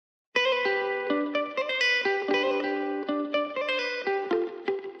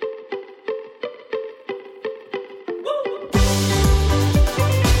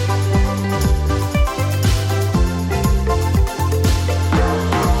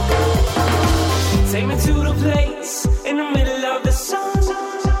Take me to the place in the middle of the sun.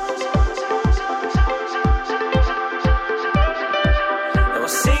 And we'll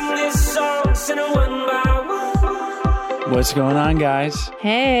sing this song, sing it one by one. What's going on, guys?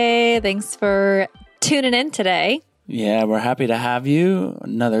 Hey, thanks for tuning in today. Yeah, we're happy to have you.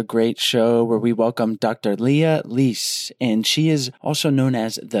 Another great show where we welcome Dr. Leah Leese, and she is also known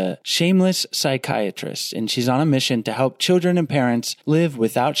as the Shameless Psychiatrist, and she's on a mission to help children and parents live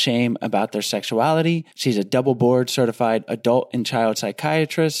without shame about their sexuality. She's a double board certified adult and child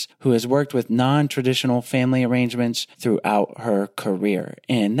psychiatrist who has worked with non-traditional family arrangements throughout her career.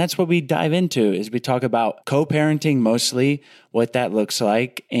 And that's what we dive into is we talk about co-parenting mostly, what that looks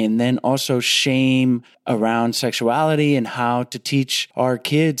like, and then also shame around sexuality and how to teach our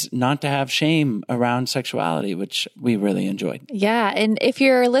kids not to have shame around sexuality, which we really enjoyed. Yeah. And if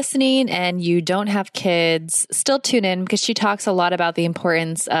you're listening and you don't have kids, still tune in because she talks a lot about the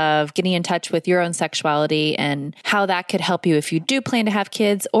importance of getting in touch with your own sexuality and how that could help you if you do plan to have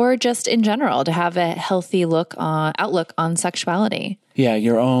kids or just in general to have a healthy outlook on sexuality. Yeah,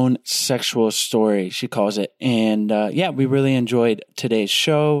 your own sexual story, she calls it. And we really enjoyed today's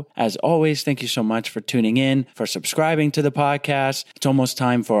show. As always, thank you so much for tuning in, for subscribing to the podcast. It's almost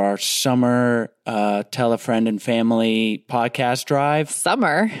time for our summer Tell a Friend and Family podcast drive.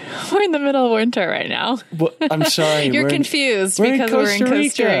 Summer? We're in the middle of winter right now. Well, I'm sorry. You're confused because we're in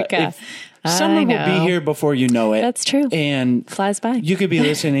Costa Rica. Summer will be here before you know it. That's true. And flies by. You could be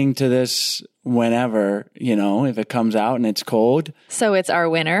listening to this whenever, if it comes out and it's cold. So it's our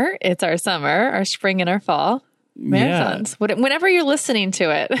winter, it's our summer, our spring and our fall marathons. Yeah. Whenever you're listening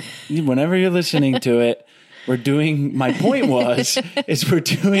to it. Whenever you're listening to it, we're doing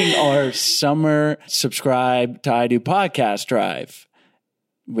our summer subscribe to I Do podcast drive,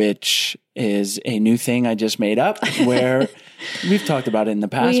 which is a new thing I just made up where we've talked about it in the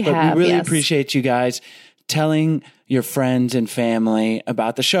past, we really appreciate you guys telling your friends and family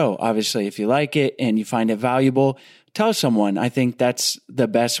about the show. Obviously, if you like it and you find it valuable, tell someone. I think that's the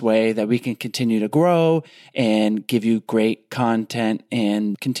best way that we can continue to grow and give you great content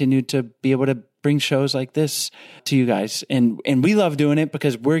and continue to be able to bring shows like this to you guys. And we love doing it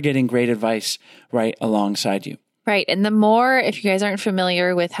because we're getting great advice right alongside you. Right. And the more, if you guys aren't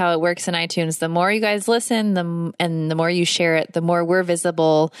familiar with how it works in iTunes, the more you guys listen and the more you share it, the more we're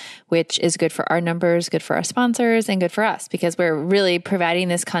visible, which is good for our numbers, good for our sponsors, and good for us because we're really providing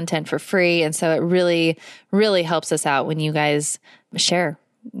this content for free. And so it really, really helps us out when you guys share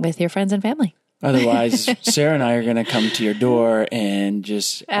with your friends and family. Otherwise, Sarah and I are going to come to your door and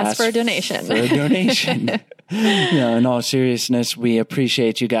just ask for a donation. In all seriousness, we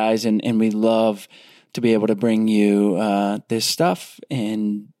appreciate you guys and we love to be able to bring you this stuff,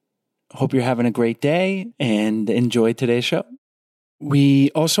 and hope you're having a great day and enjoy today's show.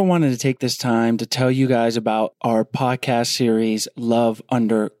 We also wanted to take this time to tell you guys about our podcast series, Love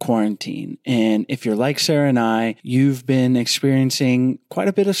Under Quarantine. And if you're like Sarah and I, you've been experiencing quite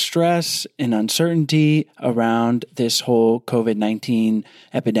a bit of stress and uncertainty around this whole COVID-19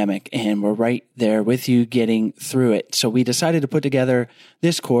 epidemic. And we're right there with you getting through it. So we decided to put together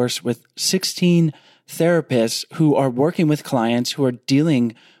this course with 16 therapists who are working with clients who are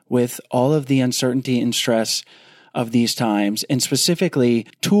dealing with all of the uncertainty and stress of these times, and specifically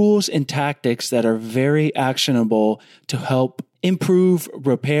tools and tactics that are very actionable to help improve,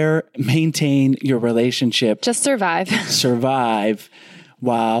 repair, maintain your relationship. Just survive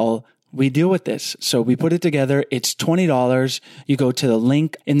while we deal with this. So we put it together. It's $20. You go to the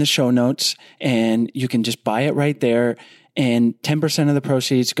link in the show notes and you can just buy it right there. And 10% of the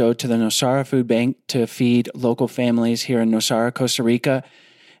proceeds go to the Nosara Food Bank to feed local families here in Nosara, Costa Rica.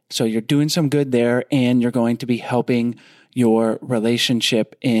 So you're doing some good there, and you're going to be helping your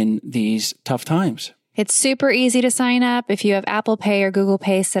relationship in these tough times. It's super easy to sign up. If you have Apple Pay or Google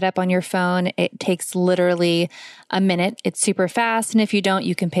Pay set up on your phone, it takes literally a minute. It's super fast. And if you don't,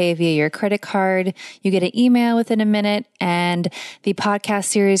 you can pay via your credit card. You get an email within a minute, and the podcast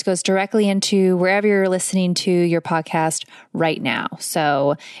series goes directly into wherever you're listening to your podcast right now.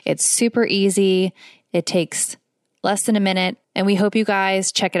 So it's super easy. It takes less than a minute, and we hope you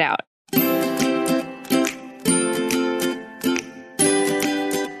guys check it out.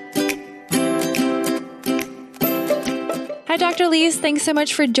 Hi, Dr. Leese. Thanks so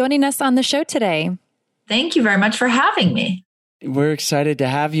much for joining us on the show today. Thank you very much for having me. We're excited to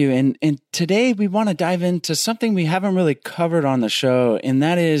have you. And today we want to dive into something we haven't really covered on the show, and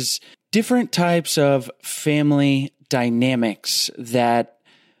that is different types of family dynamics that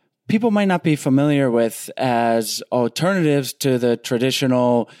people might not be familiar with as alternatives to the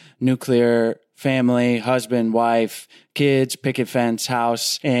traditional nuclear family, husband, wife, kids, picket fence,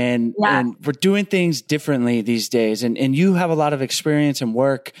 house, and we're doing things differently these days. And you have a lot of experience and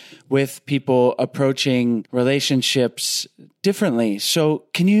work with people approaching relationships differently. So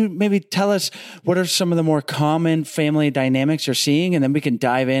can you maybe tell us what are some of the more common family dynamics you're seeing? And then we can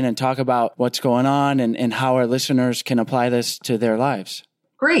dive in and talk about what's going on and how our listeners can apply this to their lives.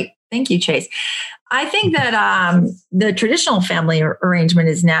 Great. Thank you, Chase. I think that the traditional family arrangement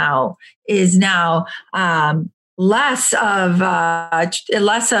is now less of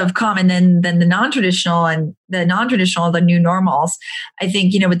common than the non-traditional, and the non-traditional, the new normals. I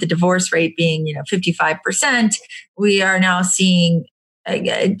think, with the divorce rate being 55%, we are now seeing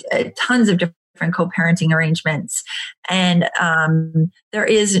tons of different co-parenting arrangements, and there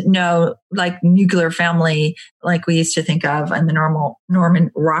is no like nuclear family like we used to think of in the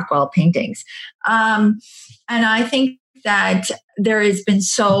Norman Rockwell paintings. And I think that there has been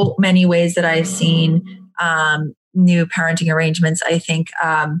so many ways that I've seen new parenting arrangements. I think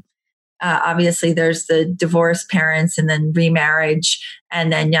obviously there's the divorced parents and then remarriage,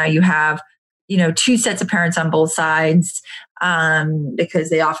 and then now you have two sets of parents on both sides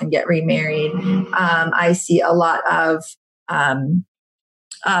because they often get remarried. I see a lot of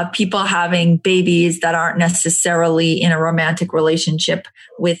people having babies that aren't necessarily in a romantic relationship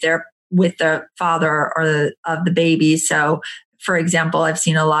with the father of the baby. So, for example, I've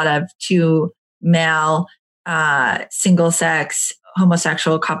seen a lot of two male single sex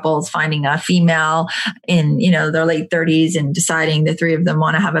homosexual couples finding a female in their late 30s and deciding the three of them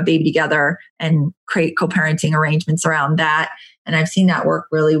want to have a baby together and create co-parenting arrangements around that. And I've seen that work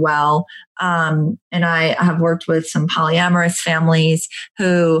really well. And I have worked with some polyamorous families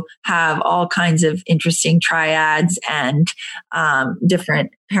who have all kinds of interesting triads and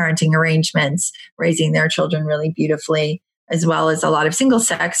different parenting arrangements, raising their children really beautifully, as well as a lot of single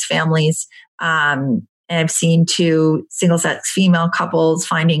sex families. And I've seen two single-sex female couples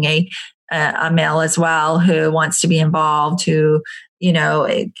finding a male as well who wants to be involved, who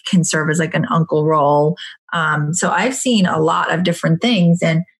it can serve as like an uncle role. So I've seen a lot of different things,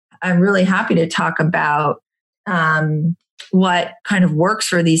 and I'm really happy to talk about what kind of works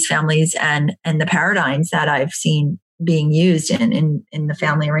for these families and the paradigms that I've seen being used in the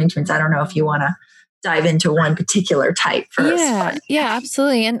family arrangements. I don't know if you want to dive into one particular type first. Yeah,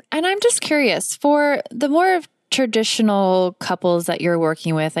 absolutely. And I'm just curious, for the more of traditional couples that you're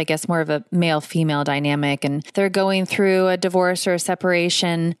working with, I guess more of a male-female dynamic, and they're going through a divorce or a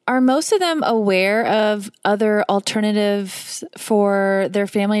separation, are most of them aware of other alternatives for their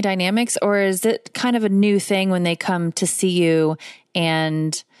family dynamics? Or is it kind of a new thing when they come to see you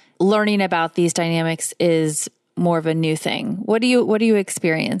and learning about these dynamics is more of a new thing? What are you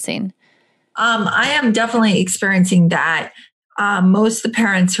experiencing? I am definitely experiencing that. Most of the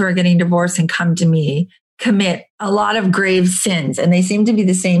parents who are getting divorced and come to me commit a lot of grave sins, and they seem to be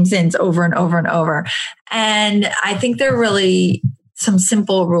the same sins over and over and over. And I think they're really some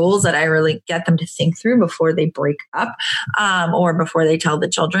simple rules that I really get them to think through before they break up, or before they tell the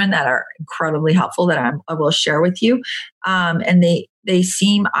children, that are incredibly helpful that I will share with you. And they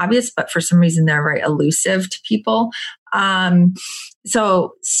seem obvious, but for some reason they're very elusive to people.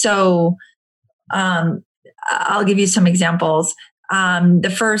 So I'll give you some examples.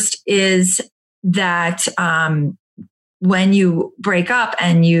 The first is that when you break up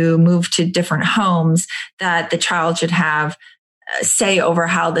and you move to different homes, that the child should have say over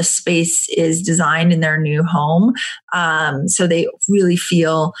how the space is designed in their new home. So they really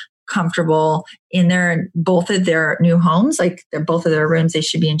feel comfortable in both of their new homes, like both of their rooms. They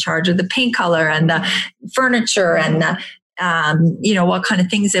should be in charge of the paint color and the furniture and the what kind of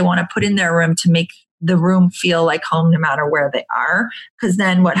things they want to put in their room to make the room feel like home no matter where they are. Because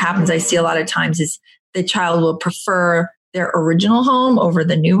then what happens, I see a lot of times, is the child will prefer their original home over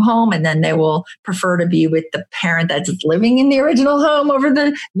the new home. And then they will prefer to be with the parent that's living in the original home over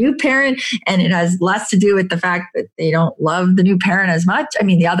the new parent. And it has less to do with the fact that they don't love the new parent as much. I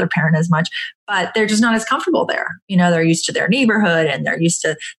mean, the other parent as much, but they're just not as comfortable there. They're used to their neighborhood, and they're used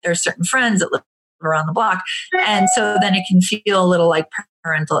to their certain friends that live around the block. And so then it can feel a little like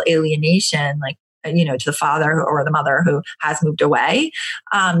parental alienation, like, to the father or the mother who has moved away.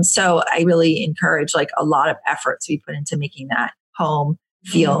 So I really encourage like a lot of effort to be put into making that home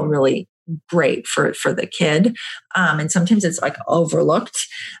feel really great for the kid. And sometimes it's like overlooked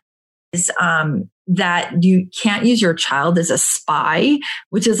is that you can't use your child as a spy,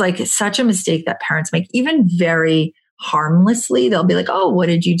 which is like such a mistake that parents make, even very harmlessly. They'll be like, oh, what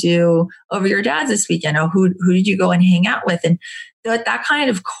did you do over your dad's this weekend? Oh, who did you go and hang out with? And that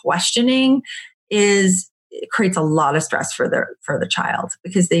kind of questioning is it creates a lot of stress for the child,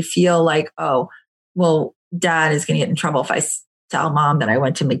 because they feel like, oh, well, dad is going to get in trouble if I tell mom that I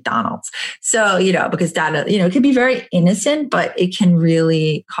went to McDonald's. So, because dad, it can be very innocent, but it can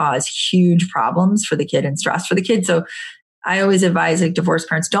really cause huge problems for the kid and stress for the kid. So I always advise like divorced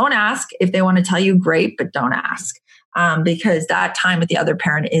parents, don't ask. If they want to tell you, great, but don't ask. Because that time with the other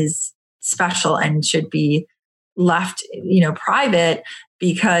parent is special and should be left, private,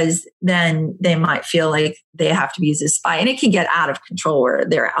 because then they might feel like they have to be used as a spy, and it can get out of control where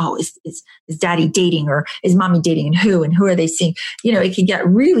they're, oh, is daddy dating, or is mommy dating, and who are they seeing? It can get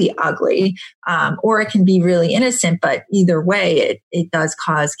really ugly, or it can be really innocent, but either way, it does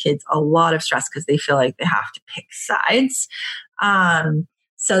cause kids a lot of stress because they feel like they have to pick sides.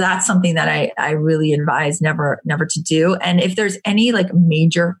 So that's something that I really advise never to do. And if there's any like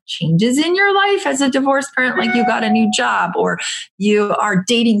major changes in your life as a divorced parent, like you got a new job or you are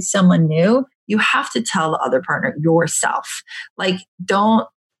dating someone new, you have to tell the other partner yourself. Like, don't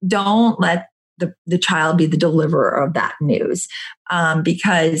let the child be the deliverer of that news,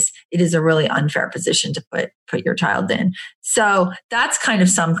 because it is a really unfair position to put your child in. So that's kind of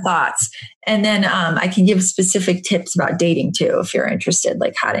some thoughts. And then I can give specific tips about dating too, if you're interested,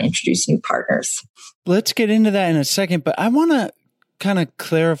 like how to introduce new partners. Let's get into that in a second, but I want to kind of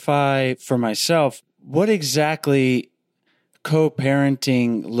clarify for myself what exactly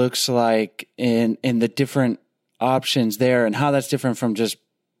co-parenting looks like in the different options there, and how that's different from just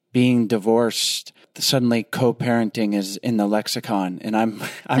being divorced. Suddenly co-parenting is in the lexicon, and I'm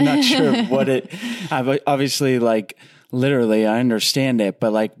not sure what I've obviously, like, literally I understand it,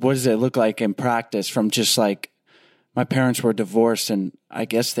 but like, what does it look like in practice from just like, my parents were divorced and I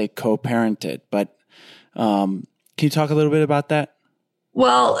guess they co-parented, but can you talk a little bit about that?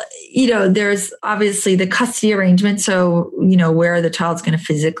 Well, there's obviously the custody arrangement. So, where the child's going to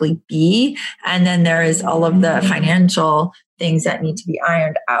physically be. And then there is all of the financial things that need to be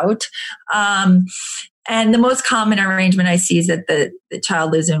ironed out. And the most common arrangement I see is that the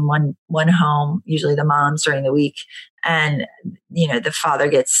child lives in one home, usually the mom's during the week. And, the father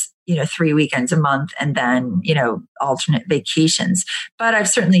gets, 3 weekends a month, and then, alternate vacations. But I've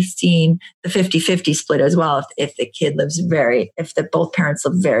certainly seen the 50-50 split as well. If the kid lives both parents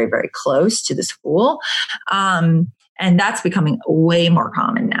live very, very close to the school. And that's becoming way more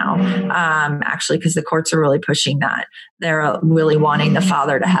common now, actually, because the courts are really pushing that. They're really wanting the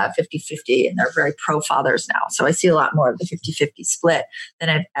father to have 50-50, and they're very pro-fathers now. So I see a lot more of the 50-50 split than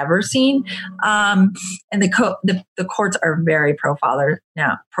I've ever seen. And the courts are very pro-fathers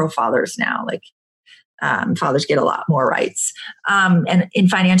now. Like, fathers get a lot more rights. And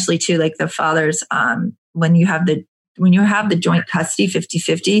financially too, like the fathers, when you have the joint custody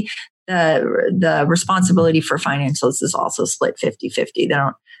 50-50, the responsibility for financials is also split 50-50. They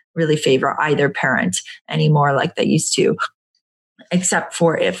don't really favor either parent anymore like they used to, except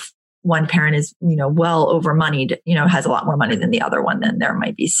for if one parent is, well over moneyed, has a lot more money than the other one, then there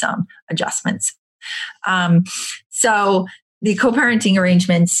might be some adjustments. So the co-parenting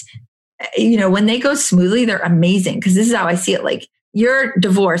arrangements, when they go smoothly, they're amazing, because this is how I see it. Like, you're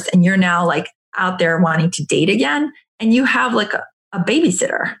divorced and you're now like out there wanting to date again, and you have like a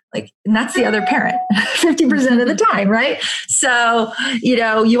babysitter, and that's the other parent 50% of the time, right? So, you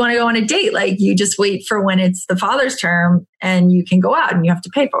want to go on a date, like you just wait for when it's the father's term and you can go out and you have to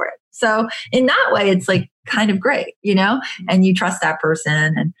pay for it. So in that way, it's like kind of great, and you trust that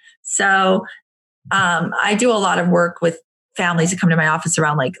person. And so I do a lot of work with families that come to my office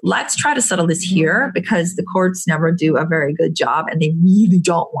around like, let's try to settle this here, because the courts never do a very good job and they really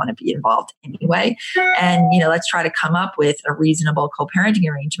don't want to be involved anyway. And, let's try to come up with a reasonable co-parenting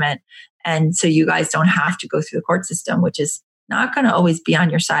arrangement. And so you guys don't have to go through the court system, which is not going to always be on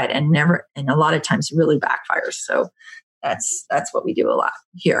your side and a lot of times really backfires. So that's what we do a lot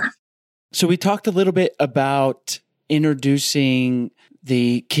here. So we talked a little bit about introducing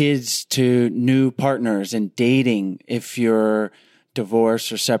the kids to new partners and dating if you're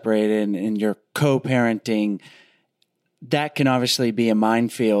divorced or separated and you're co-parenting. That can obviously be a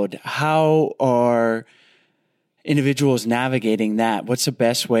minefield. How are individuals navigating that? What's the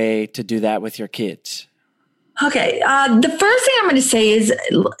best way to do that with your kids? Okay. The first thing I'm going to say is,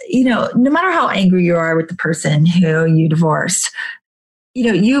 no matter how angry you are with the person who you divorced,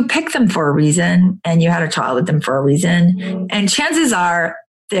 you picked them for a reason and you had a child with them for a reason. And chances are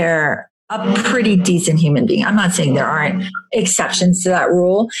they're a pretty decent human being. I'm not saying there aren't exceptions to that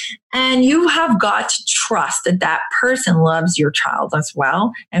rule. And you have got to trust that that person loves your child as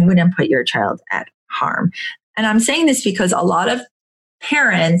well and wouldn't put your child at harm. And I'm saying this because a lot of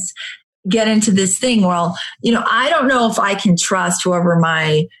parents get into this thing, well, I don't know if I can trust whoever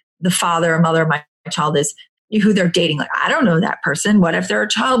the father or mother of my child is, who they're dating. Like, I don't know that person. What if they're a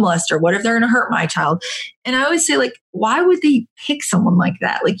child molester? What if they're going to hurt my child? And I always say, like, why would they pick someone like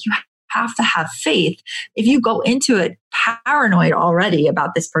that? Like, you have to have faith. If you go into it paranoid already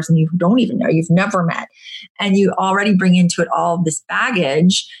about this person you don't even know, you've never met, and you already bring into it all this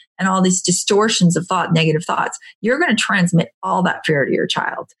baggage and all these distortions of thought, negative thoughts, you're going to transmit all that fear to your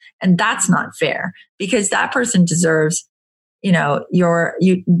child. And that's not fair, because that person deserves,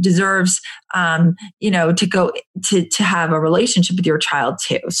 deserves, to go to have a relationship with your child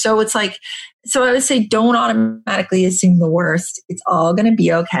too. So it's like, so I would say, don't automatically assume the worst. It's all going to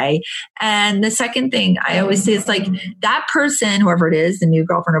be okay. And the second thing I always say is, like, that person, whoever it is, the new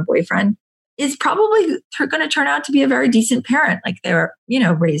girlfriend or boyfriend, is probably going to turn out to be a very decent parent. Like, they're,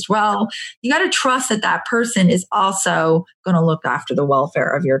 raised well. You got to trust that that person is also going to look after the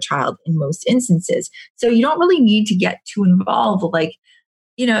welfare of your child in most instances. So you don't really need to get too involved. Like,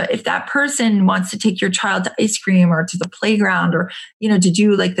 if that person wants to take your child to ice cream or to the playground, or, to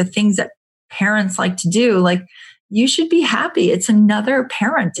do like the things that parents like to do, like, you should be happy. It's another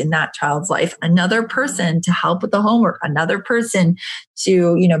parent in that child's life, another person to help with the homework, another person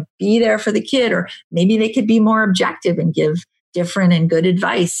to, be there for the kid, or maybe they could be more objective and give different and good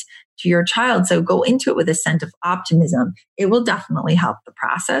advice to your child. So go into it with a sense of optimism. It will definitely help the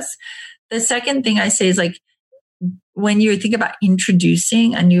process. The second thing I say is, like, when you think about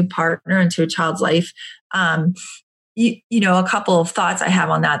introducing a new partner into a child's life, a couple of thoughts I have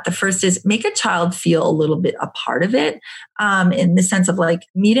on that. The first is, make a child feel a little bit a part of it, in the sense of, like,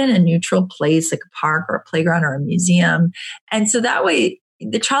 meet in a neutral place, like a park or a playground or a museum. And so that way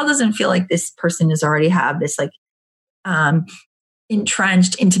the child doesn't feel like this person is already have this, like,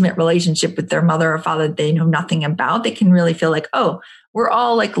 entrenched, intimate relationship with their mother or father that they know nothing about. They can really feel like, oh, we're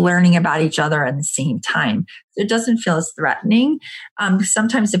all, like, learning about each other at the same time. So it doesn't feel as threatening.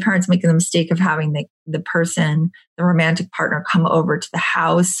 Sometimes the parents make the mistake of having the person, the romantic partner, come over to the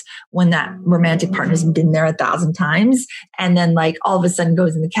house when that romantic partner's been there 1,000 times. And then, like, all of a sudden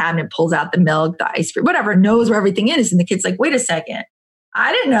goes in the cabinet, pulls out the milk, the ice cream, whatever, knows where everything is. And the kid's like, wait a second.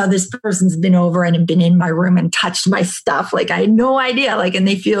 I didn't know this person's been over and been in my room and touched my stuff. Like, I had no idea. Like, and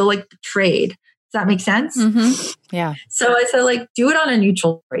they feel like betrayed. Does that make sense? Mm-hmm. Yeah. So I said, like, do it on a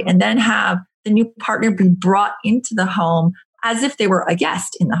neutral rate, and then have the new partner be brought into the home as if they were a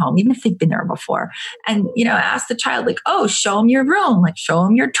guest in the home, even if they've been there before. And, ask the child, like, oh, show them your room, like, show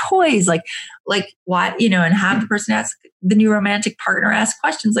them your toys, like why, and have the person ask, the new romantic partner ask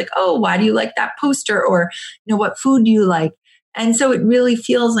questions like, oh, why do you like that poster? Or, what food do you like? And so it really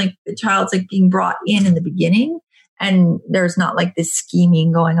feels like the child's, like, being brought in the beginning, and there's not, like, this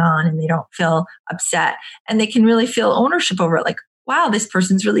scheming going on, and they don't feel upset, and they can really feel ownership over it. Like, wow, this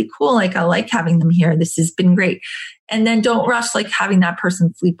person's really cool. Like, I like having them here. This has been great. And then don't rush, like, having that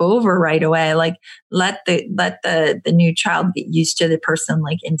person sleep over right away. Like, let the new child get used to the person,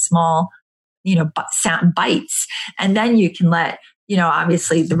 like, in small, sound bites. And then you can let,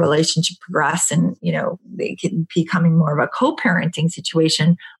 obviously the relationship progress, and, they can becoming more of a co-parenting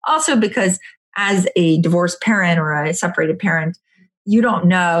situation. Also, because as a divorced parent or a separated parent, you don't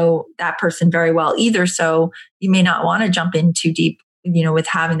know that person very well either. So you may not want to jump in too deep, with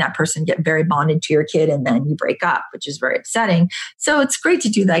having that person get very bonded to your kid and then you break up, which is very upsetting. So it's great to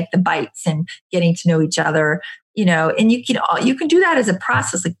do, like, the bites and getting to know each other, and you can do that as a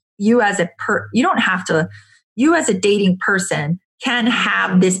process. Like, you as a dating person can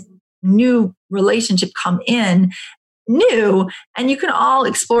have this new relationship come in new, and you can all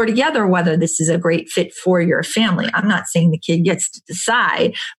explore together whether this is a great fit for your family. I'm not saying the kid gets to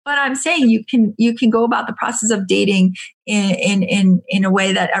decide, but I'm saying you can go about the process of dating in a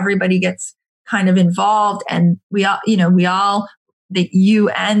way that everybody gets kind of involved, and we all that you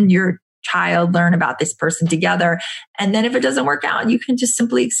and your child learn about this person together. And then if it doesn't work out, you can just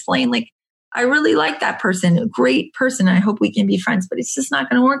simply explain, like, I really like that person, a great person. I hope we can be friends, but it's just not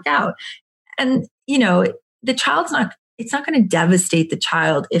going to work out. And, the child's it's not going to devastate the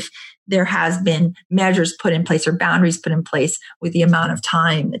child if there has been measures put in place or boundaries put in place with the amount of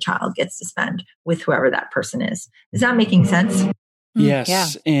time the child gets to spend with whoever that person is. Is that making sense? Yes. Yeah.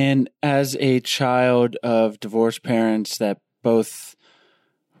 And as a child of divorced parents that both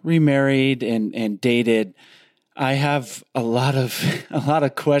remarried and dated, I have a lot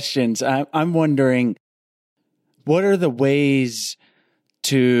of questions. I'm wondering, what are the ways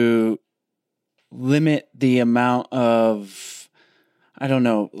to limit the amount of, I don't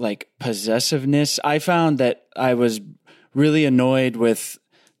know, like, possessiveness? I found that I was really annoyed with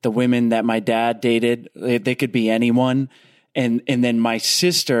the women that my dad dated. They could be anyone. And then my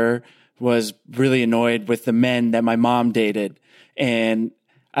sister was really annoyed with the men that my mom dated. And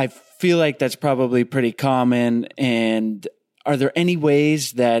I feel like that's probably pretty common. And are there any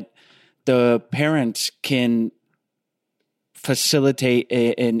ways that the parents can facilitate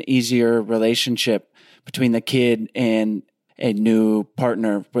an easier relationship between the kid and a new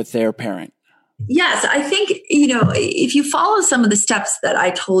partner with their parent? Yes, I think, if you follow some of the steps that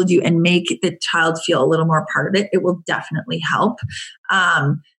I told you and make the child feel a little more part of it, it will definitely help.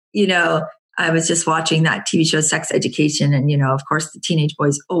 I was just watching that TV show, Sex Education, and, of course, the teenage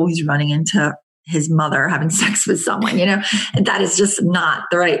boy's always running into his mother having sex with someone, and that is just not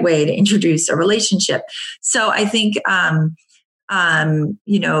the right way to introduce a relationship. So I think, following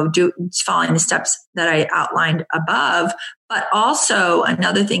the steps that I outlined above, but also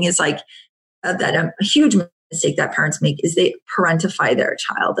another thing is like that a huge mistake that parents make is they parentify their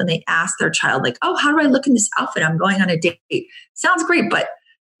child and they ask their child like, oh, how do I look in this outfit? I'm going on a date. Sounds great, but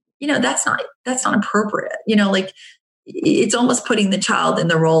that's not appropriate. It's almost putting the child in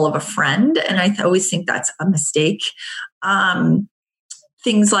the role of a friend. And I always think that's a mistake.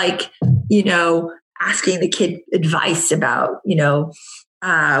 Things like, asking the kid advice about,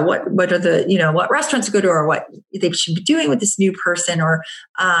 what are the, what restaurants to go to or what they should be doing with this new person, or,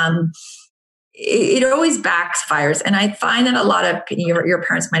 it always backfires. And I find that a lot of your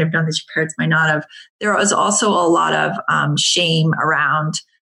parents might have done this, your parents might not have. There was also a lot of shame around,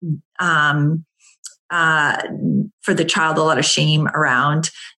 for the child, a lot of shame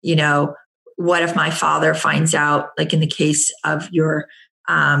around, what if my father finds out, like in the case of your,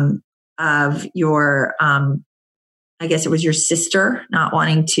 I guess it was your sister not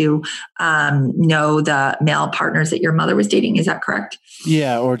wanting to know the male partners that your mother was dating. Is that correct?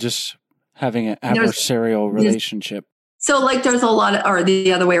 Yeah. Or just having an adversarial relationship. So like there's a lot of, or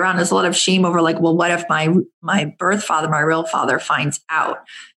the other way around, there's a lot of shame over like, well, what if my birth father, my real father finds out,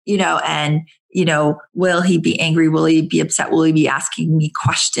 and, will he be angry? Will he be upset? Will he be asking me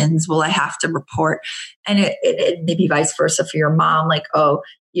questions? Will I have to report? And it maybe vice versa for your mom, like, oh,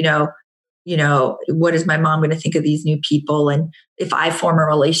 what is my mom going to think of these new people? And if I form a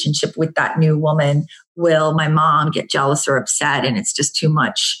relationship with that new woman, will my mom get jealous or upset? And it's just too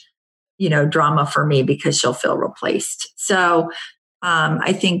much, drama for me because she'll feel replaced. So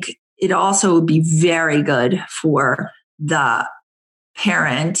I think it also would be very good for the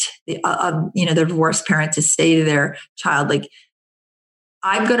parent, the divorced parent, to say to their child, like,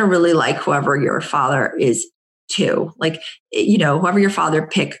 I'm going to really like whoever your father is too. Like, whoever your father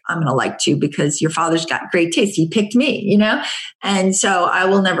pick, I'm going to like too, because your father's got great taste. He picked me, and so I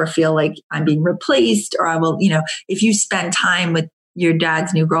will never feel like I'm being replaced, or I will, if you spend time with your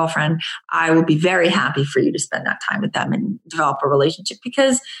dad's new girlfriend, I will be very happy for you to spend that time with them and develop a relationship,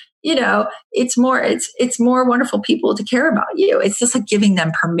 because it's more wonderful people to care about you. It's just like giving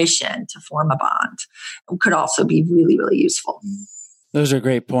them permission to form a bond. It could also be really, really useful. Those are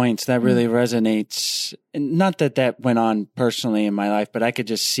great points. That really resonates. And not that went on personally in my life, but I could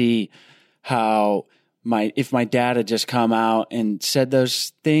just see how if my dad had just come out and said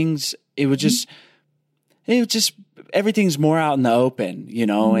those things, it would just everything's more out in the open,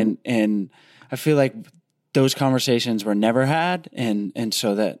 and I feel like those conversations were never had. And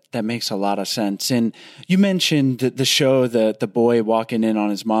so that makes a lot of sense. And you mentioned the show, the boy walking in on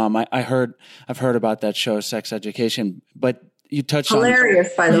his mom. I've heard about that show, Sex Education, but you touched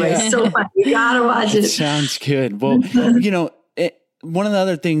hilarious, by the way. So funny. You gotta watch it. It sounds good. Well, one of the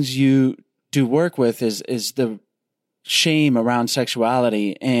other things you do work with is the shame around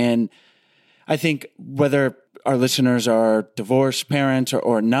sexuality. And I think whether our listeners are divorced parents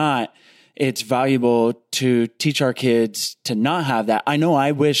or not, it's valuable to teach our kids to not have that. I know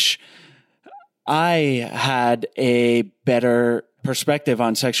I wish I had a better perspective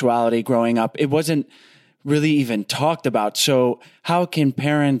on sexuality growing up. It wasn't really even talked about. So how can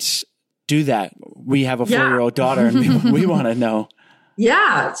parents do that? We have a 4-year-old daughter and we want to know.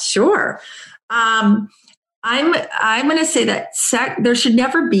 Yeah, sure. I'm going to say that there should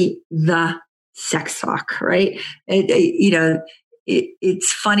never be the sex talk, right?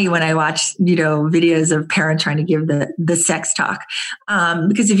 It's funny when I watch, videos of parents trying to give the sex talk.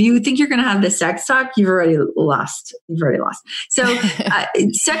 Because if you think you're going to have the sex talk, you've already lost. So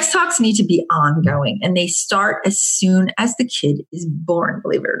sex talks need to be ongoing, and they start as soon as the kid is born,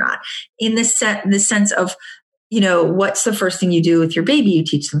 believe it or not, in the sense of, what's the first thing you do with your baby? You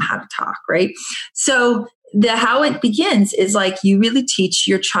teach them how to talk, right? So how it begins is like you really teach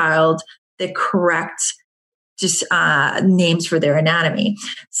your child the correct names for their anatomy.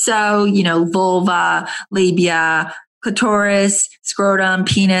 So, vulva, labia, clitoris, scrotum,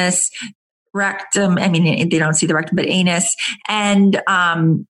 penis, rectum. I mean, they don't see the rectum, but anus. And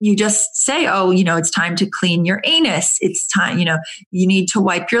you just say, oh, it's time to clean your anus. It's time, you need to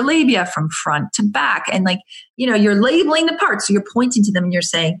wipe your labia from front to back. And you're labeling the parts. So you're pointing to them and you're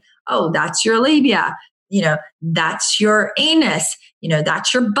saying, oh, that's your labia. That's your anus.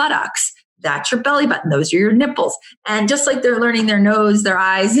 That's your buttocks. That's your belly button. Those are your nipples. And just like they're learning their nose, their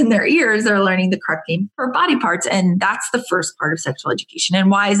eyes, and their ears, they're learning the correct name for body parts. And that's the first part of sexual education. And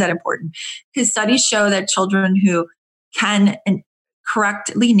why is that important? Because studies show that children who can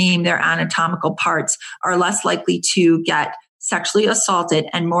correctly name their anatomical parts are less likely to get sexually assaulted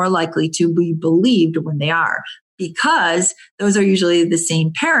and more likely to be believed when they are, because those are usually the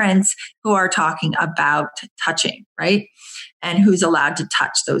same parents who are talking about touching, right? And who's allowed to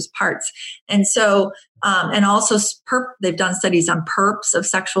touch those parts. And so, and also they've done studies on perps of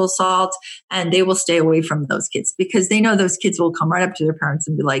sexual assault, and they will stay away from those kids because they know those kids will come right up to their parents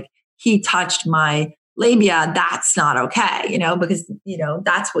and be like, he touched my labia. That's not okay, because,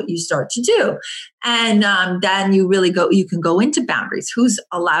 that's what you start to do. And then you can go into boundaries. Who's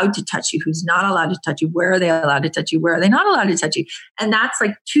allowed to touch you? Who's not allowed to touch you? Where are they allowed to touch you? Where are they not allowed to touch you? And that's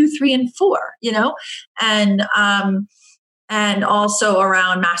like 2, 3, and 4, and also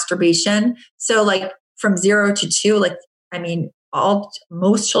around masturbation. So from 0 to 2,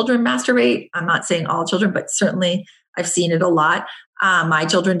 most children masturbate. I'm not saying all children, but certainly I've seen it a lot. My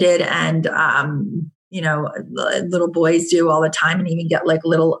children did. And, little boys do all the time and even get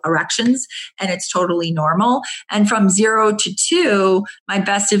little erections, and it's totally normal. And from 0 to 2, my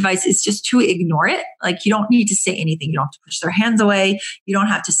best advice is just to ignore it. You don't need to say anything. You don't have to push their hands away. You don't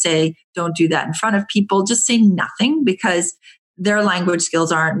have to say, don't do that in front of people. Just say nothing, because their language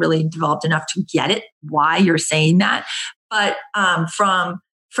skills aren't really developed enough to get it, why you're saying that. But from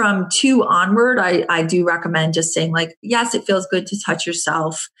 2 onward, I do recommend just saying yes, it feels good to touch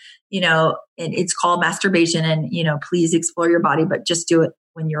yourself, and it's called masturbation, and, please explore your body, but just do it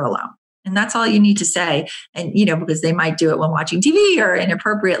when you're alone. And that's all you need to say. And, because they might do it when watching TV or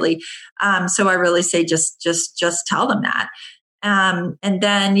inappropriately. So I really say, just tell them that. And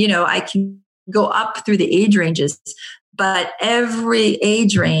then, I can go up through the age ranges, but every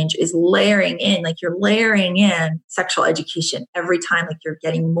age range is layering in, you're layering in sexual education every time, you're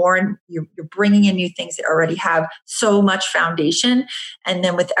getting more, and you're bringing in new things that already have so much foundation. And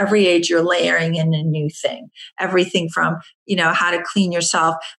then with every age, you're layering in a new thing, everything from, how to clean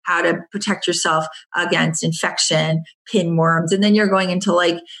yourself, how to protect yourself against infection, pinworms. And then you're going into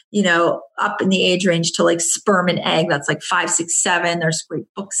up in the age range to sperm and egg. That's 5, 6, 7. There's great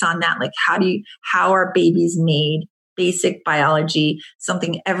books on that. How are babies made? Basic biology,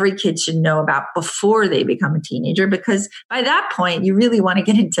 something every kid should know about before they become a teenager, because by that point, you really want to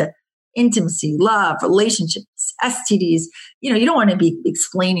get into intimacy, love, relationships, STDs. You don't want to be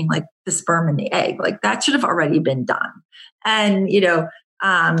explaining the sperm and the egg. That should have already been done. And,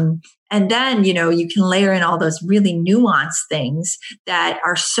 and then, you can layer in all those really nuanced things that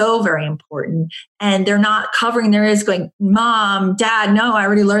are so very important. And they're not covering their ears going, Mom, Dad, no, I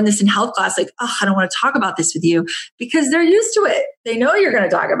already learned this in health class. I don't want to talk about this with you, because they're used to it. They know you're going to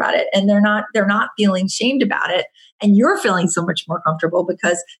talk about it, and they're not feeling shamed about it. And you're feeling so much more comfortable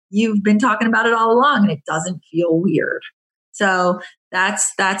because you've been talking about it all along, and it doesn't feel weird. So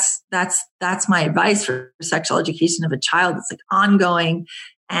that's my advice for sexual education of a child. It's ongoing.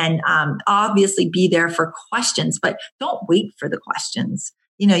 And obviously be there for questions, but don't wait for the questions.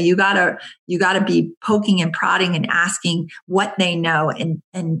 You gotta be poking and prodding and asking what they know,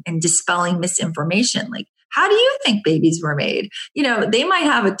 and dispelling misinformation. How do you think babies were made? They might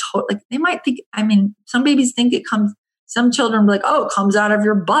have they might think, some babies think some children will be oh, it comes out of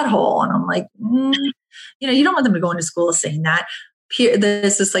your butthole. And I'm you don't want them to go into school saying that.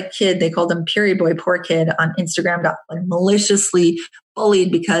 There's this kid, they called him Period Boy, poor kid, on Instagram, got maliciously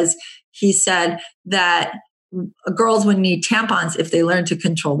bullied because he said that girls would need tampons if they learned to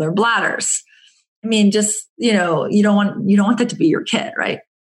control their bladders. You don't want that to be your kid, right?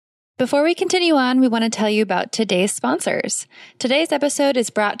 Before we continue on, we want to tell you about today's sponsors. Today's episode is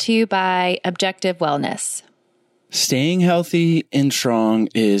brought to you by Objective Wellness. Staying healthy and strong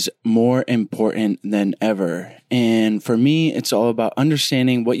is more important than ever. And for me, it's all about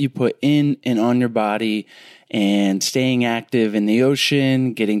understanding what you put in and on your body, and staying active in the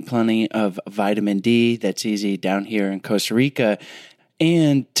ocean, getting plenty of vitamin D. That's easy down here in Costa Rica.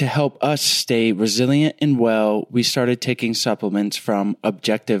 And to help us stay resilient and well, we started taking supplements from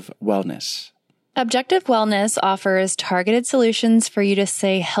Objective Wellness. Objective Wellness offers targeted solutions for you to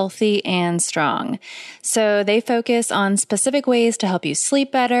stay healthy and strong. So they focus on specific ways to help you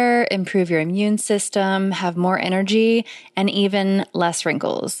sleep better, improve your immune system, have more energy, and even less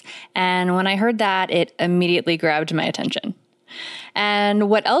wrinkles. And when I heard that, it immediately grabbed my attention. And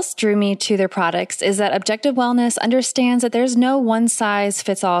what else drew me to their products is that Objective Wellness understands that there's no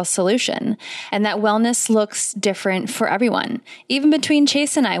one-size-fits-all solution, and that wellness looks different for everyone. Even between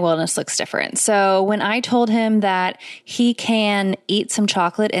Chase and I, wellness looks different. So when I told him that he can eat some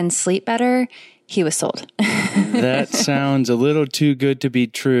chocolate and sleep better, he was sold. That sounds a little too good to be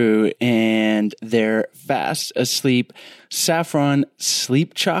true. And their fast asleep saffron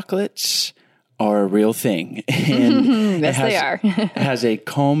sleep chocolates are a real thing. And yes, they are. It has a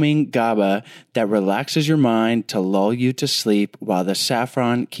calming GABA that relaxes your mind to lull you to sleep, while the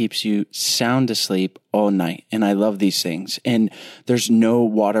saffron keeps you sound asleep all night. And I love these things. And there's no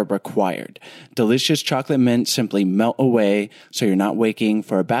water required. Delicious chocolate mint simply melt away, so you're not waking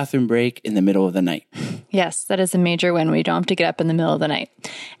for a bathroom break in the middle of the night. Yes, that is a major win. We don't have to get up in the middle of the night.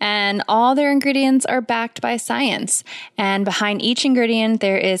 And all their ingredients are backed by science. And behind each ingredient,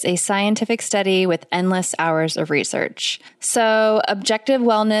 there is a scientific study with endless hours of research. So Objective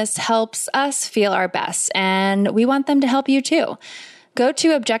Wellness helps us feel our best, and we want them to help you too. Go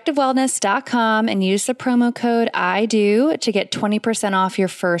to objectivewellness.com and use the promo code IDO to get 20% off your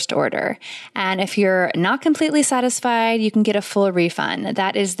first order. And if you're not completely satisfied, you can get a full refund.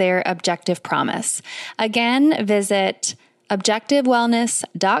 That is their Objective promise. Again, visit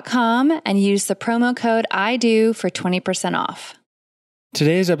objectivewellness.com and use the promo code IDO for 20% off.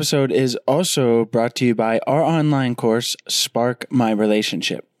 Today's episode is also brought to you by our online course, Spark My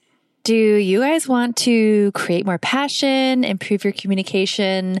Relationship. Do you guys want to create more passion, improve your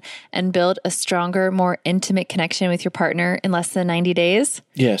communication, and build a stronger, more intimate connection with your partner in less than 90 days?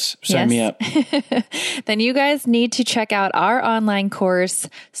 Yes, sign me up. Then you guys need to check out our online course,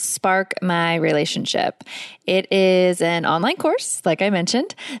 Spark My Relationship. It is an online course, like I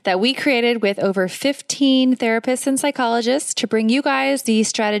mentioned, that we created with over 15 therapists and psychologists to bring you guys the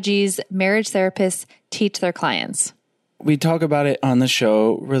strategies marriage therapists teach their clients. We talk about it on the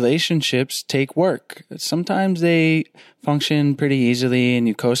show. Relationships take work. Sometimes they function pretty easily and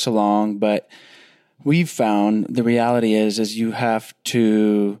you coast along, but we've found the reality is you have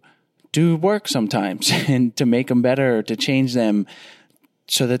to do work sometimes and to make them better, to change them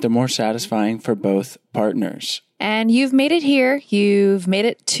so that they're more satisfying for both partners. And you've made it here. You've made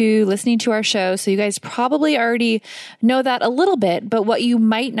it to listening to our show. So you guys probably already know that a little bit, but what you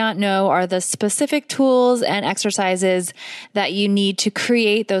might not know are the specific tools and exercises that you need to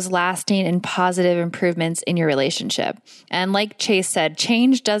create those lasting and positive improvements in your relationship. And like Chase said,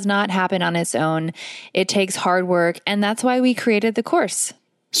 change does not happen on its own. It takes hard work. And that's why we created the course.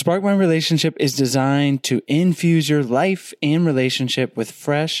 Spark My Relationship is designed to infuse your life and relationship with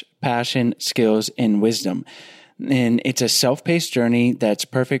fresh passion, skills, and wisdom. And it's a self-paced journey that's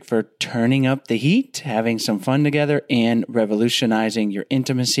perfect for turning up the heat, having some fun together, and revolutionizing your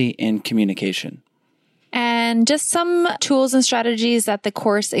intimacy and communication. And just some tools and strategies that the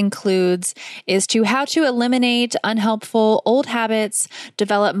course includes is to how to eliminate unhelpful old habits,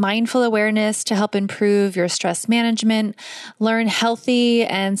 develop mindful awareness to help improve your stress management, learn healthy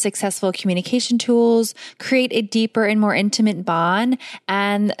and successful communication tools, create a deeper and more intimate bond,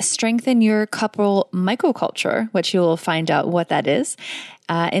 and strengthen your couple microculture, which you will find out what that is,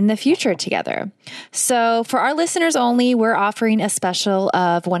 in the future together. So for our listeners only, we're offering a special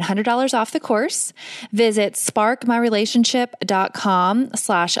of $100 off the course. Visit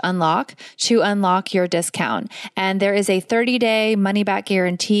sparkmyrelationship.com/unlock to unlock your discount. And there is a 30-day money-back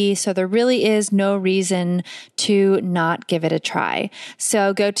guarantee, so there really is no reason to not give it a try.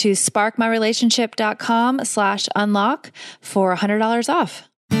 So go to sparkmyrelationship.com/unlock for $100 off.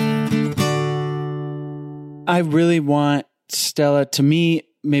 I really want Stella, to me,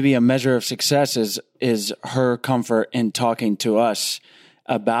 maybe a measure of success is her comfort in talking to us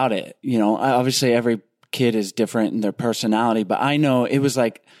about it. You know, obviously every kid is different in their personality, but I know it was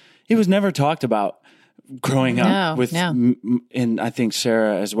never talked about growing up with, and I think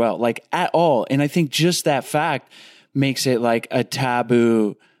Sarah as well, like at all. And I think just that fact makes it like a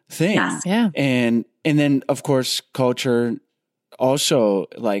taboo thing. Yeah. And then of course culture also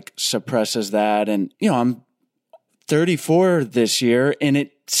like suppresses that. And, you know, I'm 34 this year, and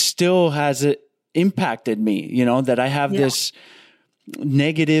it still has impacted me, you know, that I have this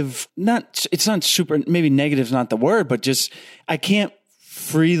negative, maybe negative is not the word, but just, I can't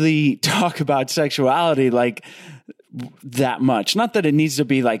freely talk about sexuality like that much. Not that it needs to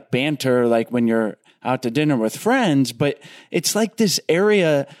be like banter, like when you're out to dinner with friends, but it's like this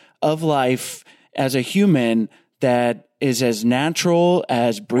area of life as a human that is as natural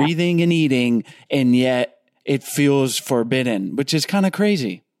as breathing and eating, and yet it feels forbidden, which is kind of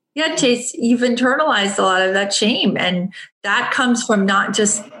crazy. Yeah, Chase, you've internalized a lot of that shame. And that comes from not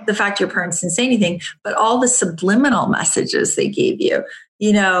just the fact your parents didn't say anything, but all the subliminal messages they gave you.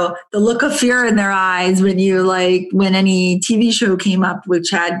 You know, the look of fear in their eyes when when any TV show came up, which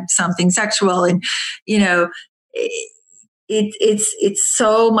had something sexual, and, you know, it's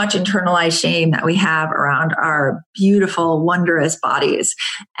so much internalized shame that we have around our beautiful, wondrous bodies.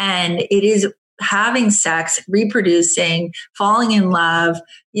 And it is having sex, reproducing, falling in love,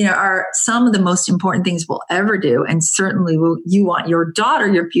 you know, are some of the most important things we'll ever do. And certainly you want your daughter,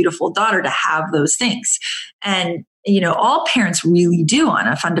 your beautiful daughter, to have those things. And, you know, all parents really do on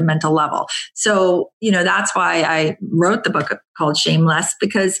a fundamental level. So, you know, that's why I wrote the book called Shameless,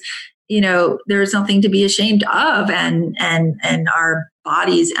 because, you know, there's nothing to be ashamed of, and our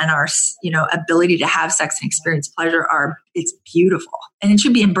bodies and our, you know, ability to have sex and experience pleasure it's beautiful, and it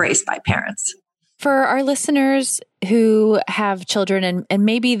should be embraced by parents. For our listeners who have children and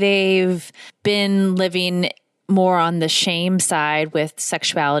maybe they've been living more on the shame side with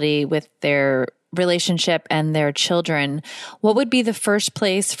sexuality, with their relationship and their children, what would be the first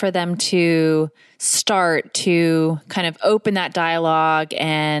place for them to start to kind of open that dialogue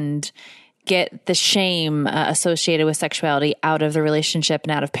and get the shame associated with sexuality out of the relationship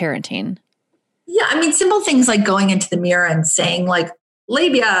and out of parenting? Yeah, I mean, simple things like going into the mirror and saying like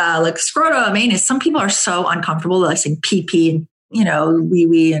labia, like scrotum, anus. Some people are so uncomfortable, like saying pee-pee and, you know,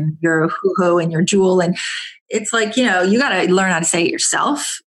 wee-wee and your hoo-hoo and your jewel. And it's like, you know, you got to learn how to say it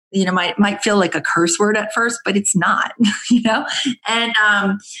yourself. You know, might feel like a curse word at first, but it's not, you know?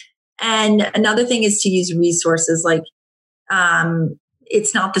 And another thing is to use resources like,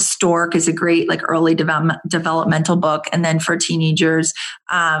 It's Not the Stork is a great like early developmental book. And then for teenagers,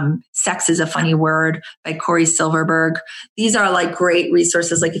 Sex is a Funny Word by Corey Silverberg. These are like great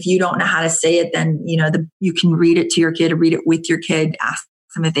resources. Like if you don't know how to say it, then, you know, you can read it to your kid or read it with your kid, ask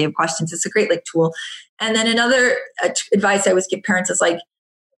them if they have questions. It's a great like tool. And then another advice I always give parents is like,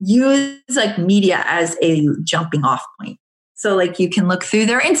 use like media as a jumping off point. So like you can look through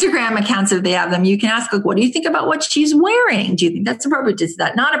their Instagram accounts if they have them. You can ask like, what do you think about what she's wearing? Do you think that's appropriate? Is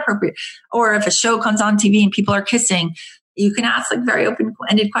that not appropriate? Or if a show comes on TV and people are kissing, you can ask like very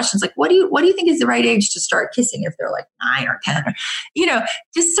open-ended questions. Like, what do you think is the right age to start kissing if they're like 9 or 10? Or, you know,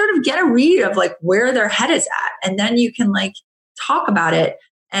 just sort of get a read of like where their head is at. And then you can like talk about it.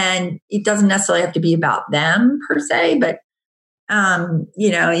 And it doesn't necessarily have to be about them per se, but,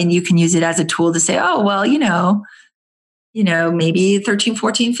 you know, and you can use it as a tool to say, oh, well, you know, maybe 13,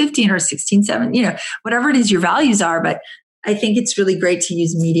 14, 15 or 16, 17, you know, whatever it is your values are. But I think it's really great to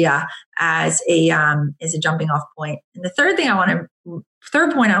use media as a jumping off point. And the third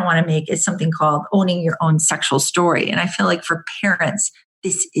point I want to make is something called owning your own sexual story. And I feel like for parents,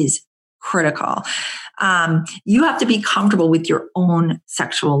 this is critical. You have to be comfortable with your own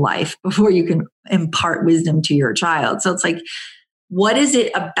sexual life before you can impart wisdom to your child. So it's like, what is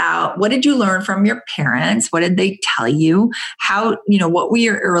it about? What did you learn from your parents? What did they tell you? How, you know, what were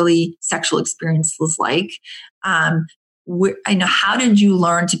your early sexual experiences like? I know, how did you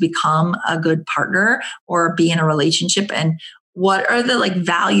learn to become a good partner or be in a relationship? And what are the like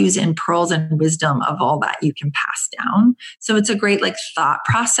values and pearls and wisdom of all that you can pass down? So it's a great like thought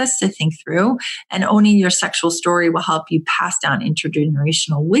process to think through, and owning your sexual story will help you pass down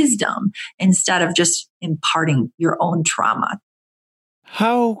intergenerational wisdom instead of just imparting your own trauma.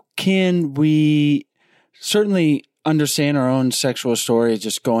 How can we certainly understand our own sexual story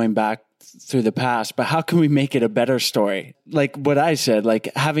just going back through the past, but how can we make it a better story? Like what I said, like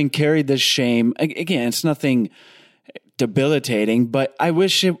having carried this shame, again, it's nothing debilitating, but I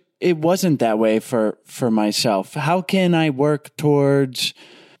wish it wasn't that way for myself. How can I work towards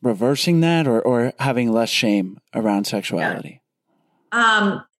reversing that or having less shame around sexuality?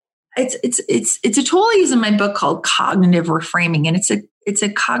 It's a tool I use in my book called cognitive reframing. And it's a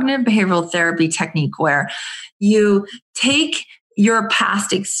cognitive behavioral therapy technique where you take your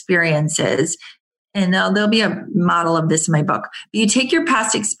past experiences, and there'll be a model of this in my book. You take your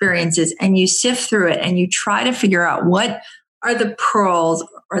past experiences and you sift through it and you try to figure out what are the pearls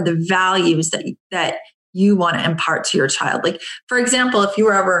or the values that you want to impart to your child. Like, for example, if you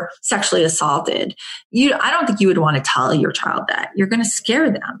were ever sexually assaulted, I don't think you would want to tell your child that. You're going to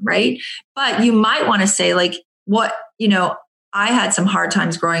scare them, right? But you might want to say like, I had some hard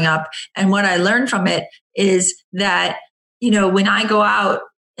times growing up. And what I learned from it is that, when I go out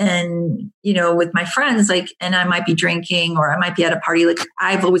with my friends, like, and I might be drinking or I might be at a party. Like,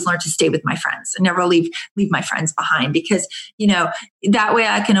 I've always learned to stay with my friends and never leave my friends behind, because, that way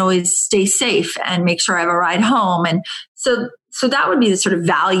I can always stay safe and make sure I have a ride home. And so that would be the sort of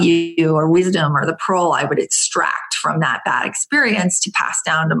value or wisdom or the pearl I would extract from that bad experience to pass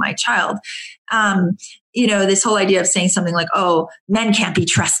down to my child. This whole idea of saying something like, oh, men can't be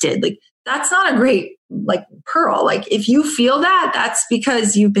trusted. Like, that's not a great pearl. Like, if you feel that, that's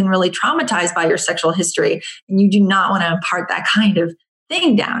because you've been really traumatized by your sexual history and you do not want to impart that kind of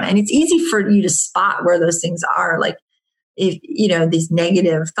thing down. And it's easy for you to spot where those things are, like, if these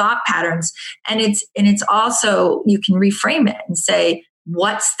negative thought patterns. And it's also, you can reframe it and say,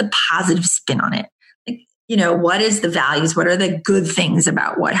 what's the positive spin on it? Like, what is the values? What are the good things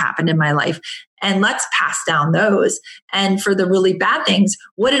about what happened in my life? And let's pass down those. And for the really bad things,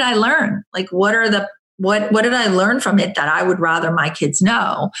 what did I learn? Like, what did I learn from it that I would rather my kids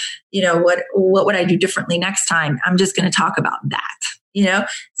know? What would I do differently next time? I'm just going to talk about that,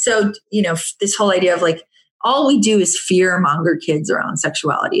 So, this whole idea of like, all we do is fear monger kids around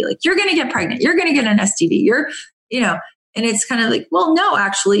sexuality. Like, you're going to get pregnant. You're going to get an STD. And it's kind of like, well, no,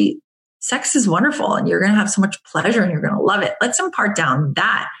 actually, sex is wonderful and you're going to have so much pleasure and you're going to love it. Let's impart down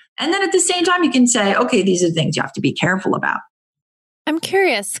that. And then at the same time, you can say, okay, these are the things you have to be careful about. I'm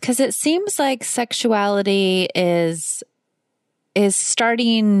curious because it seems like sexuality is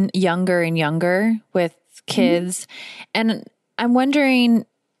starting younger and younger with kids. Mm-hmm. And I'm wondering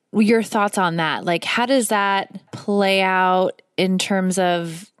your thoughts on that. Like, how does that play out in terms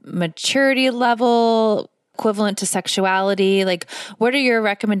of maturity level, equivalent to sexuality? Like, what are your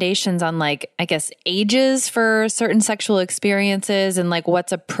recommendations on, like, I guess, ages for certain sexual experiences and like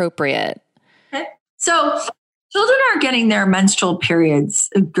what's appropriate? Okay. So children are getting their menstrual periods.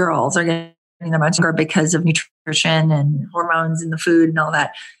 Girls are getting their menstrual because of nutrition and hormones in the food and all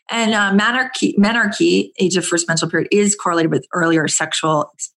that. And menarche, age of first menstrual period, is correlated with earlier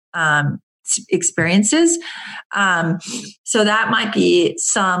sexual experiences. So that might be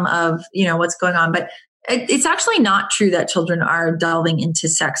some of, what's going on, but it's actually not true that children are delving into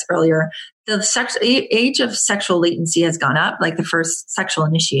sex earlier. The age of sexual latency has gone up, like the first sexual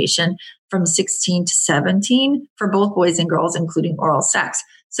initiation from 16 to 17 for both boys and girls, including oral sex.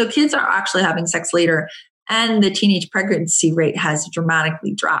 So kids are actually having sex later, and the teenage pregnancy rate has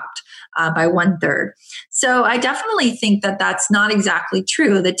dramatically dropped by 1/3. So I definitely think that that's not exactly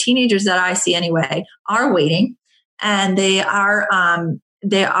true. The teenagers that I see anyway are waiting, and they are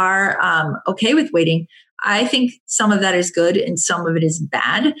okay with waiting. I think some of that is good and some of it is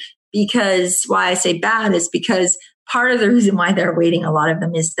bad, because why I say bad is because part of the reason why they're waiting, a lot of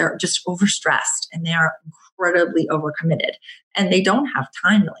them, is they're just overstressed and they are incredibly overcommitted and they don't have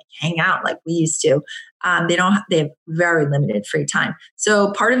time to like hang out like we used to. They have very limited free time.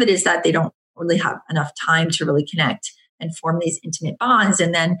 So part of it is that they don't really have enough time to really connect and form these intimate bonds.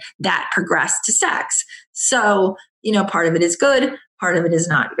 And then that progressed to sex. So, part of it is good. Part of it is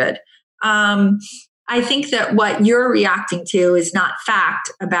not good. I think that what you're reacting to is not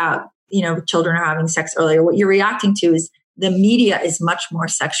fact about, children are having sex earlier. What you're reacting to is the media is much more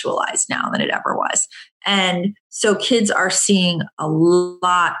sexualized now than it ever was. And so kids are seeing a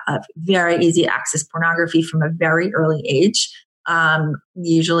lot of very easy access pornography from a very early age.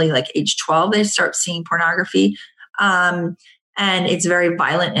 Usually like age 12, they start seeing pornography. And it's very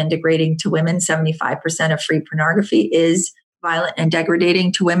violent and degrading to women. 75% of free pornography is violent and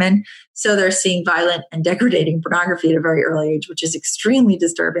degrading to women. So they're seeing violent and degrading pornography at a very early age, which is extremely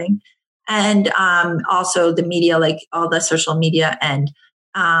disturbing. And also the media, like all the social media and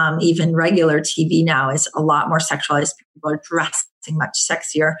even regular TV now is a lot more sexualized. People are dressing much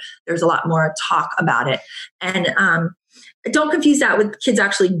sexier. There's a lot more talk about it. And don't confuse that with kids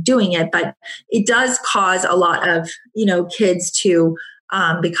actually doing it, but it does cause a lot of, kids to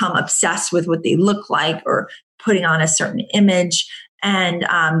become obsessed with what they look like or putting on a certain image. And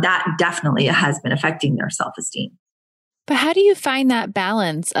that definitely has been affecting their self-esteem. But how do you find that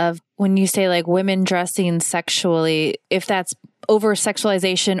balance of when you say like women dressing sexually, if that's over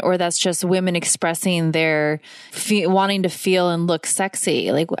sexualization or that's just women expressing their wanting to feel and look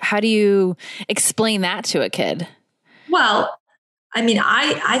sexy? Like, how do you explain that to a kid? Well, I mean,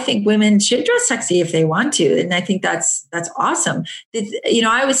 I think women should dress sexy if they want to. And I think that's awesome.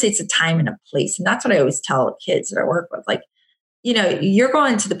 I always say it's a time and a place. And that's what I always tell kids that I work with. Like, you're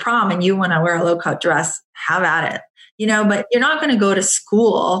going to the prom and you want to wear a low-cut dress, have at it. But you're not going to go to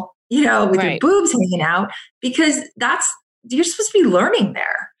school, with right. your boobs hanging out, because you're supposed to be learning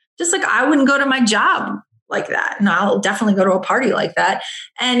there. Just like I wouldn't go to my job like that. And I'll definitely go to a party like that.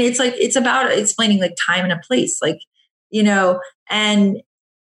 And it's like, it's about explaining like time and a place, like, and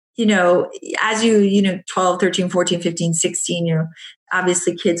as 12, 13, 14, 15, 16,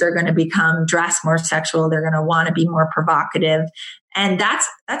 obviously kids are going to dress more sexual. They're going to want to be more provocative. And that's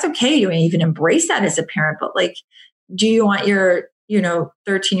okay. You even embrace that as a parent, but like, do you want your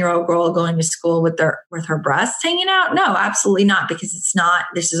 13-year-old girl going to school with her breasts hanging out? No, absolutely not, because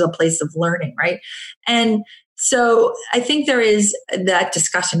this is a place of learning, right? And so I think that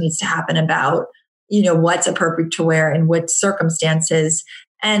discussion needs to happen about, what's appropriate to wear in what circumstances,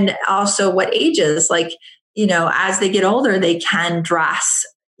 and also what ages. Like, as they get older, they can dress,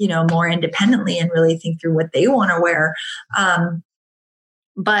 more independently and really think through what they want to wear.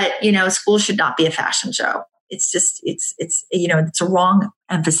 But school should not be a fashion show. It's just, it's a wrong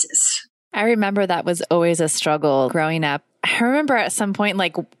emphasis. I remember that was always a struggle growing up. I remember at some point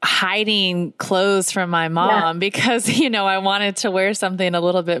like hiding clothes from my mom because, I wanted to wear something a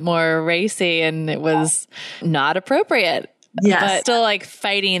little bit more racy and it was not appropriate. Yes. But still like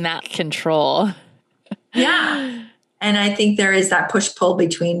fighting that control. Yeah. And I think there is that push-pull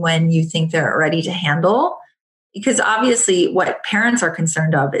between when you think they're ready to handle, because obviously what parents are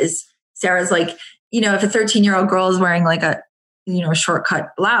concerned of is, Sarah's like, if a 13-year-old girl is wearing like a, short-cut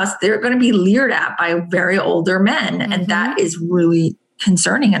blouse, they're going to be leered at by very older men. Mm-hmm. And that is really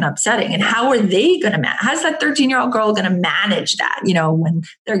concerning and upsetting. And how are they going to how's that 13-year-old girl going to manage that, when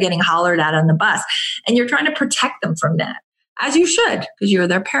they're getting hollered at on the bus? And you're trying to protect them from that, as you should, because you're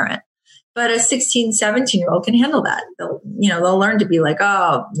their parent. But a 16, 17-year-old can handle that. They'll learn to be like,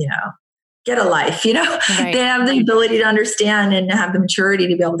 get a life, Right. They have the ability to understand and have the maturity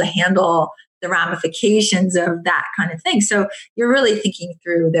to be able to handle the ramifications of that kind of thing. So you're really thinking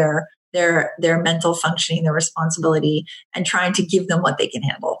through their mental functioning, their responsibility, and trying to give them what they can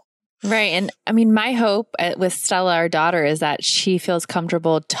handle. Right. And I mean, my hope with Stella, our daughter, is that she feels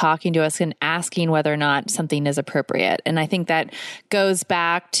comfortable talking to us and asking whether or not something is appropriate. And I think that goes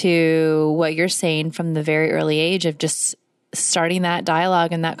back to what you're saying from the very early age of just starting that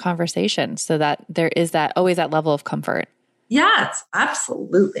dialogue and that conversation so that there is always that level of comfort. Yes,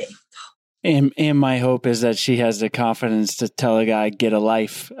 absolutely. And my hope is that she has the confidence to tell a guy, get a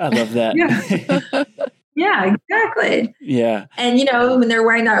life. I love that. Yeah. Yeah, exactly. Yeah. And, when they're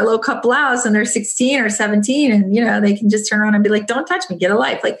wearing that low cut blouse and they're 16 or 17 and, they can just turn around and be like, don't touch me, get a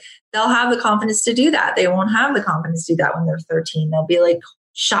life. Like they'll have the confidence to do that. They won't have the confidence to do that when they're 13. They'll be like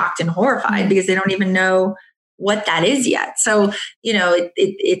shocked and horrified because they don't even know what that is yet. So,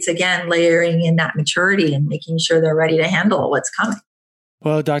 it's again, layering in that maturity and making sure they're ready to handle what's coming.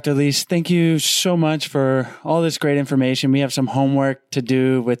 Well, Dr. Leese, thank you so much for all this great information. We have some homework to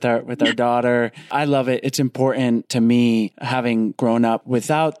do with our daughter. I love it. It's important to me, having grown up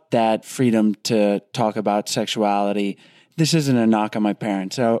without that freedom to talk about sexuality. This isn't a knock on my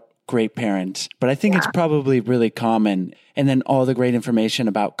parents. So great parents, but I think it's probably really common. And then all the great information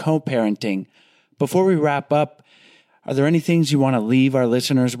about co-parenting. Before we wrap up, are there any things you want to leave our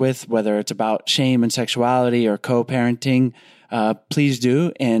listeners with, whether it's about shame and sexuality or co-parenting? Please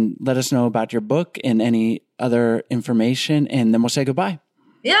do, and let us know about your book and any other information, and then we'll say goodbye.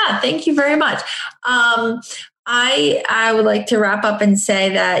 Yeah, thank you very much. I would like to wrap up and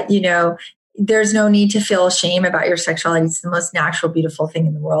say that, there's no need to feel shame about your sexuality. It's the most natural, beautiful thing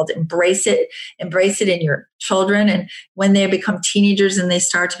in the world. Embrace it in your children. And when they become teenagers and they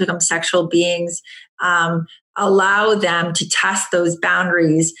start to become sexual beings, allow them to test those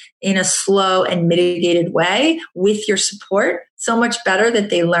boundaries in a slow and mitigated way with your support. So much better that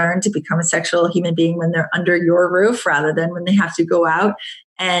they learn to become a sexual human being when they're under your roof rather than when they have to go out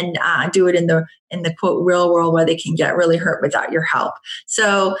and do it in the quote real world where they can get really hurt without your help.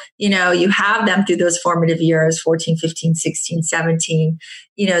 So, you have them through those formative years, 14, 15, 16, 17,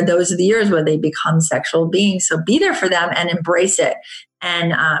 those are the years where they become sexual beings. So be there for them and embrace it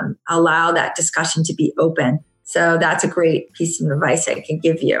and allow that discussion to be open. So that's a great piece of advice I can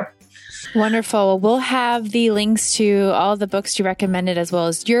give you. Wonderful. Well, we'll have the links to all the books you recommended, as well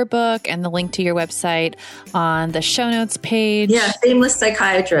as your book and the link to your website on the show notes page. Yeah, Shameless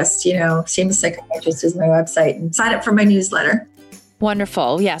Psychiatrist. Shameless Psychiatrist is my website, and sign up for my newsletter.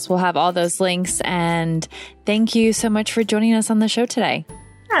 Wonderful. Yes, we'll have all those links. And thank you so much for joining us on the show today.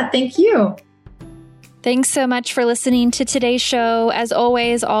 Yeah, thank you. Thanks so much for listening to today's show. As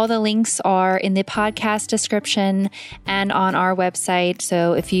always, all the links are in the podcast description and on our website.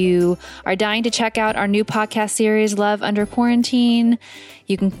 So if you are dying to check out our new podcast series, Love Under Quarantine,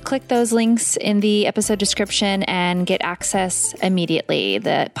 you can click those links in the episode description and get access immediately.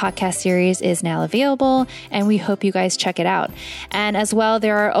 The podcast series is now available, and we hope you guys check it out. And as well,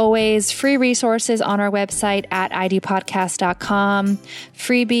 there are always free resources on our website at idpodcast.com,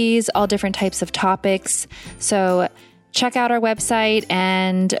 freebies, all different types of topics. So check out our website,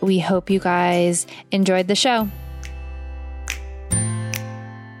 and we hope you guys enjoyed the show.